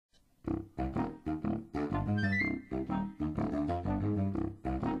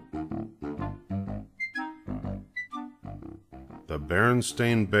The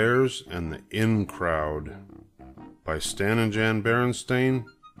Berenstain Bears and the In Crowd by Stan and Jan Berenstain,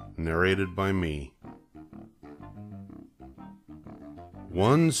 narrated by me.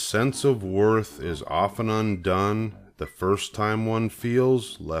 One's sense of worth is often undone the first time one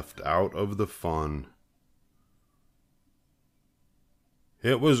feels left out of the fun.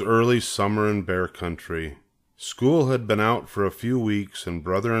 It was early summer in Bear Country. School had been out for a few weeks, and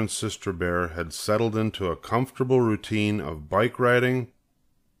Brother and Sister Bear had settled into a comfortable routine of bike riding,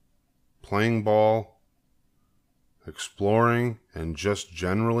 playing ball, exploring, and just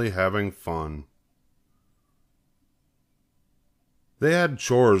generally having fun. They had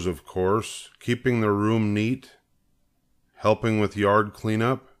chores, of course, keeping their room neat, helping with yard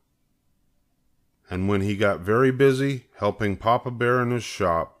cleanup, and when he got very busy, helping Papa Bear in his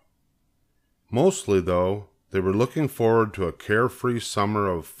shop. Mostly, though, they were looking forward to a carefree summer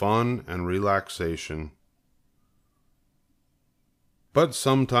of fun and relaxation. But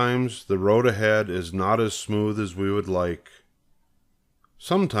sometimes the road ahead is not as smooth as we would like.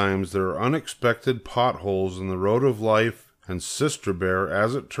 Sometimes there are unexpected potholes in the road of life, and Sister Bear,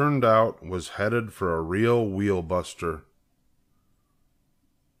 as it turned out, was headed for a real wheelbuster.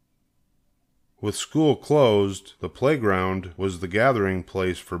 With school closed, the playground was the gathering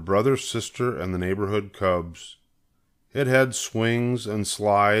place for brother, sister, and the neighborhood cubs. It had swings and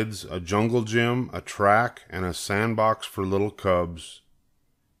slides, a jungle gym, a track, and a sandbox for little cubs.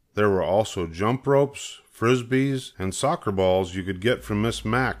 There were also jump ropes, frisbees, and soccer balls you could get from Miss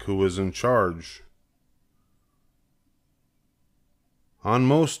Mack, who was in charge. On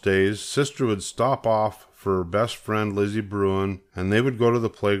most days, Sister would stop off for her best friend Lizzie Bruin, and they would go to the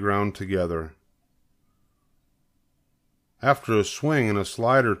playground together. After a swing and a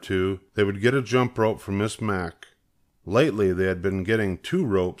slide or two, they would get a jump rope from Miss Mack. Lately, they had been getting 2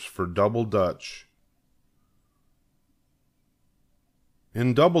 ropes for double dutch.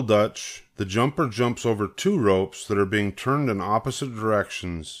 In double dutch, the jumper jumps over 2 ropes that are being turned in opposite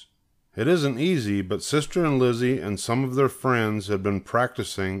directions. It isn't easy, but Sister and Lizzie and some of their friends had been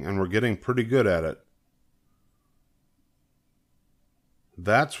practicing and were getting pretty good at it.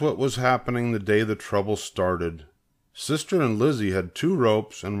 That's what was happening the day the trouble started. Sister and Lizzie had 2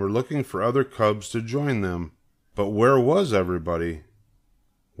 ropes and were looking for other cubs to join them. But where was everybody?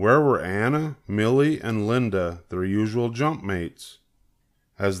 Where were Anna, Millie, and Linda, their usual jump mates?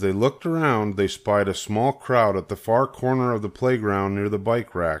 As they looked around, they spied a small crowd at the far corner of the playground near the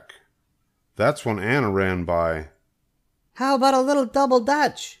bike rack. That's when Anna ran by. "How about a little double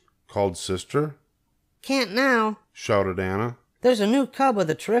dutch?" called Sister. "Can't now," shouted Anna. "There's a new cub with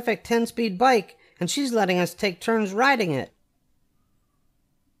a terrific 10-speed bike, and she's letting us take turns riding it."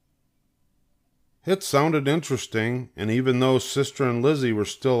 It sounded interesting, and even though Sister and Lizzie were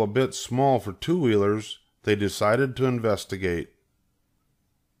still a bit small for 2-wheelers, they decided to investigate.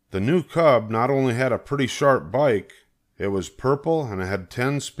 The new cub not only had a pretty sharp bike, it was purple and it had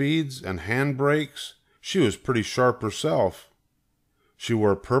 10 speeds and handbrakes. She was pretty sharp herself. She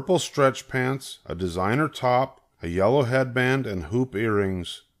wore purple stretch pants, a designer top, a yellow headband, and hoop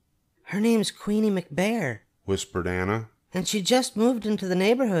earrings. "Her name's Queenie McBear," whispered Anna. "and she just moved into the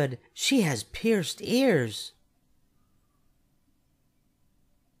neighborhood. She has pierced ears."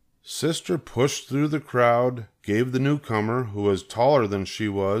 Sister pushed through the crowd, gave the newcomer, who was taller than she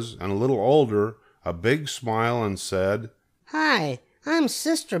was and a little older, a big smile and said, "Hi, I'm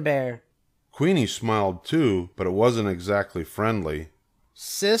Sister Bear." Queenie smiled too, but it wasn't exactly friendly.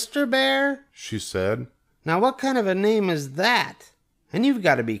 "Sister Bear?" she said. "Now what kind of a name is that? And you've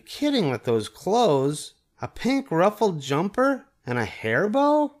got to be kidding with those clothes. A pink ruffled jumper and a hair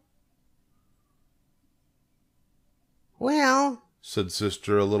bow?" "Well," said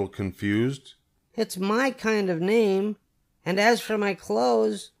Sister, a little confused, "it's my kind of name. And as for my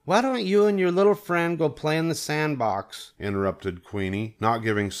clothes—" "Why don't you and your little friend go play in the sandbox?" interrupted Queenie, not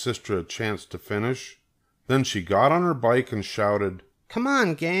giving Sister a chance to finish. Then she got on her bike and shouted, "Come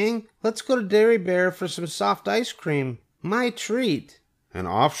on, gang, let's go to Dairy Bear for some soft ice cream. My treat." And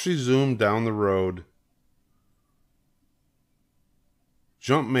off she zoomed down the road.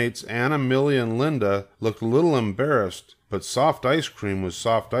 Jumpmates Anna, Millie, and Linda looked a little embarrassed, but soft ice cream was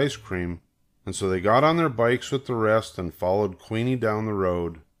soft ice cream, and so they got on their bikes with the rest and followed Queenie down the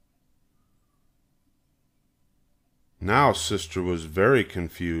road. Now Sister was very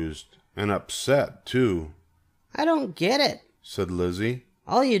confused, and upset too. "I don't get it," said Lizzie.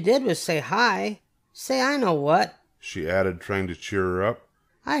 "All you did was say hi. Say, I know what," she added, trying to cheer her up.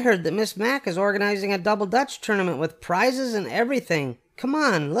 "I heard that Miss Mack is organizing a double dutch tournament with prizes and everything. Come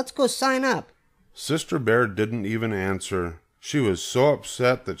on, let's go sign up." Sister Bear didn't even answer. She was so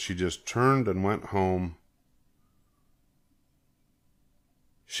upset that she just turned and went home.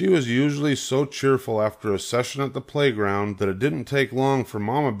 She was usually so cheerful after a session at the playground that it didn't take long for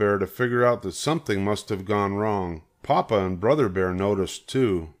Mama Bear to figure out that something must have gone wrong. Papa and Brother Bear noticed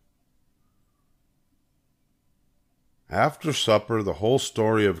too. After supper, the whole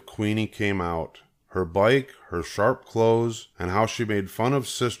story of Queenie came out. Her bike, her sharp clothes, and how she made fun of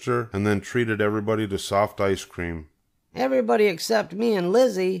Sister and then treated everybody to soft ice cream. Everybody except me and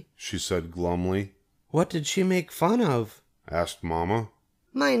Lizzie, she said glumly. What did she make fun of? Asked Mama.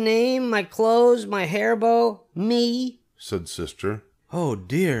 My name, my clothes, my hair bow, me, said Sister. Oh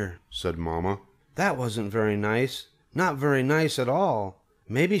dear, said Mama. That wasn't very nice. Not very nice at all.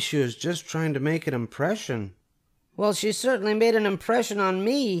 Maybe she was just trying to make an impression. Well, she certainly made an impression on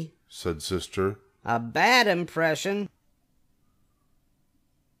me, said Sister. A bad impression.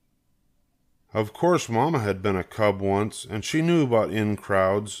 Of course, Mama had been a cub once, and she knew about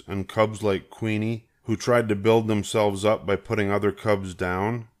in-crowds and cubs like Queenie, who tried to build themselves up by putting other cubs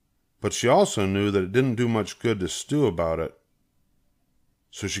down. But she also knew that it didn't do much good to stew about it.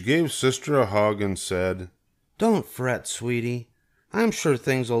 So she gave Sister a hug and said, Don't fret, sweetie. I'm sure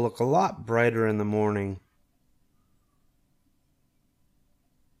things will look a lot brighter in the morning.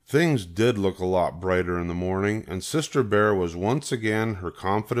 Things did look a lot brighter in the morning, and Sister Bear was once again her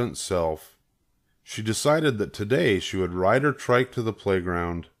confident self. She decided that today she would ride her trike to the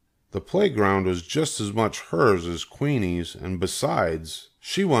playground. The playground was just as much hers as Queenie's, and besides,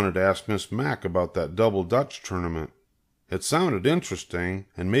 she wanted to ask Miss Mac about that double Dutch tournament. It sounded interesting,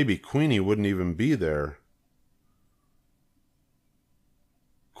 and maybe Queenie wouldn't even be there.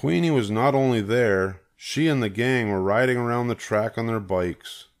 Queenie was not only there, she and the gang were riding around the track on their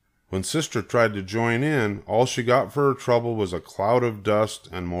bikes. When Sister tried to join in, all she got for her trouble was a cloud of dust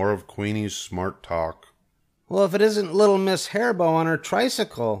and more of Queenie's smart talk. Well, if it isn't little Miss Hairbow on her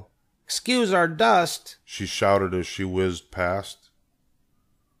tricycle. Excuse our dust, she shouted as she whizzed past.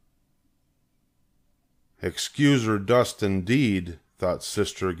 Excuse her dust indeed, thought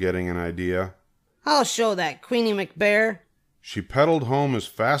Sister, getting an idea. I'll show that Queenie McBear. She pedaled home as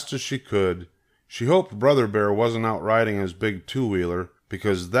fast as she could. She hoped Brother Bear wasn't out riding his big two-wheeler,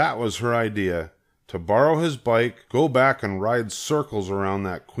 because that was her idea, to borrow his bike, go back and ride circles around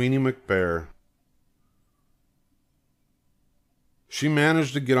that Queenie McBear. She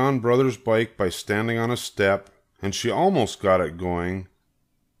managed to get on Brother's bike by standing on a step, and she almost got it going.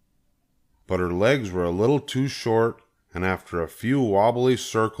 But her legs were a little too short, and after a few wobbly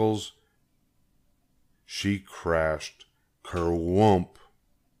circles, she crashed. Kerwump!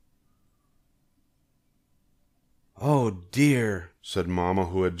 Oh dear, said Mama,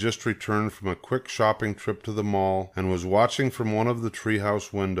 who had just returned from a quick shopping trip to the mall and was watching from one of the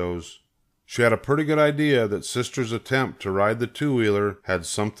treehouse windows. She had a pretty good idea that Sister's attempt to ride the two-wheeler had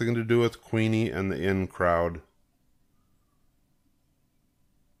something to do with Queenie and the in-crowd.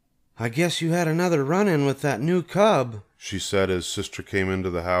 I guess you had another run-in with that new cub, she said as Sister came into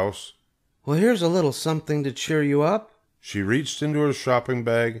the house. Well, here's a little something to cheer you up. She reached into her shopping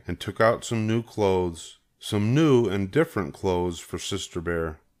bag and took out some new clothes. Some new and different clothes for Sister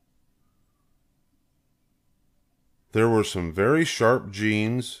Bear. There were some very sharp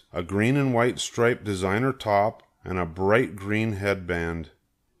jeans, a green and white striped designer top, and a bright green headband.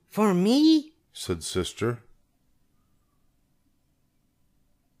 For me? Said Sister.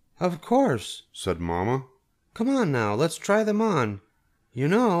 Of course, said Mama. Come on now, let's try them on. You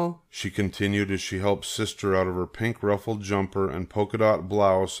know, she continued as she helped Sister out of her pink ruffled jumper and polka dot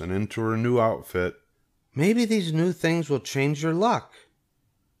blouse and into her new outfit, maybe these new things will change your luck.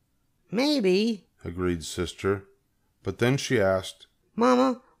 Maybe, agreed Sister. But then she asked,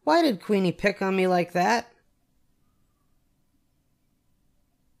 Mama, why did Queenie pick on me like that?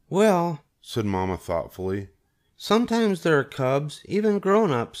 Well, said Mama thoughtfully, sometimes there are cubs, even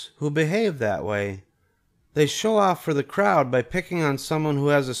grown-ups, who behave that way. They show off for the crowd by picking on someone who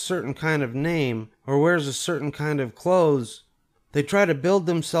has a certain kind of name or wears a certain kind of clothes. They try to build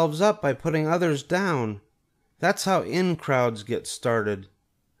themselves up by putting others down. That's how in-crowds get started.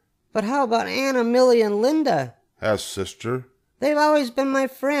 But how about Anna, Millie, and Linda? Asked Sister. They've always been my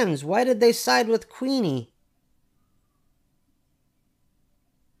friends. Why did they side with Queenie?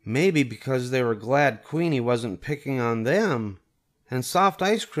 Maybe because they were glad Queenie wasn't picking on them. And soft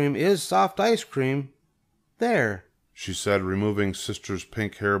ice cream is soft ice cream. There, she said, removing Sister's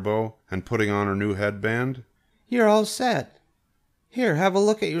pink hair bow and putting on her new headband. You're all set. Here, have a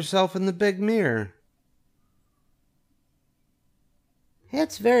look at yourself in the big mirror.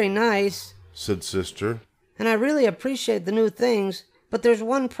 It's very nice, said Sister. And I really appreciate the new things, but there's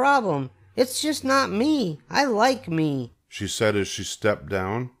one problem. It's just not me. I like me, she said as she stepped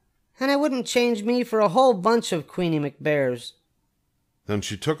down. And I wouldn't change me for a whole bunch of Queenie McBears. Then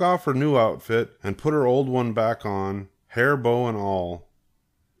she took off her new outfit and put her old one back on, hair bow and all.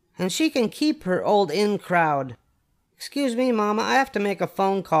 And she can keep her old in crowd. Excuse me, Mama, I have to make a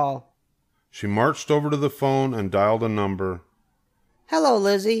phone call. She marched over to the phone and dialed a number. Hello,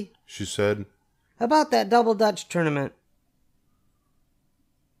 Lizzie, she said. About that Double Dutch tournament.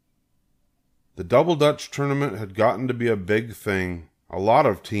 The Double Dutch tournament had gotten to be a big thing. A lot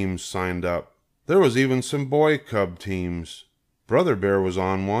of teams signed up. There was even some boy cub teams. Brother Bear was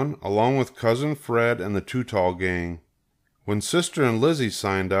on one, along with Cousin Fred and the Too Tall gang. When Sister and Lizzie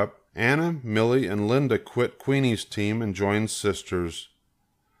signed up, Anna, Millie, and Linda quit Queenie's team and joined Sister's.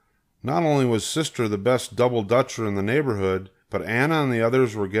 Not only was Sister the best double dutcher in the neighborhood, but Anna and the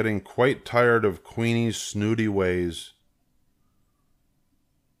others were getting quite tired of Queenie's snooty ways.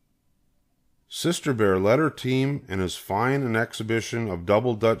 Sister Bear led her team in as fine an exhibition of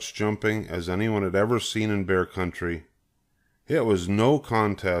double Dutch jumping as anyone had ever seen in Bear Country. It was no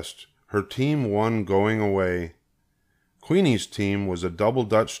contest. Her team won going away. Queenie's team was a double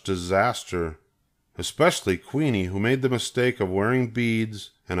Dutch disaster, especially Queenie, who made the mistake of wearing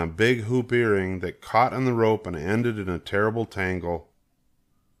beads and a big hoop earring that caught in the rope and ended in a terrible tangle.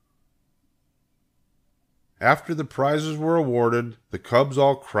 After the prizes were awarded, the cubs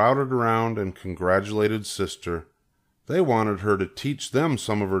all crowded around and congratulated Sister. They wanted her to teach them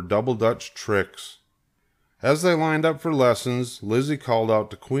some of her double Dutch tricks. As they lined up for lessons, Lizzie called out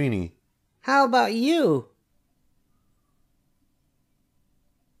to Queenie, How about you?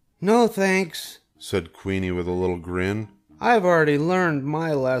 No, thanks, said Queenie with a little grin. I've already learned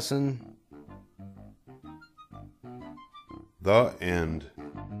my lesson. The end.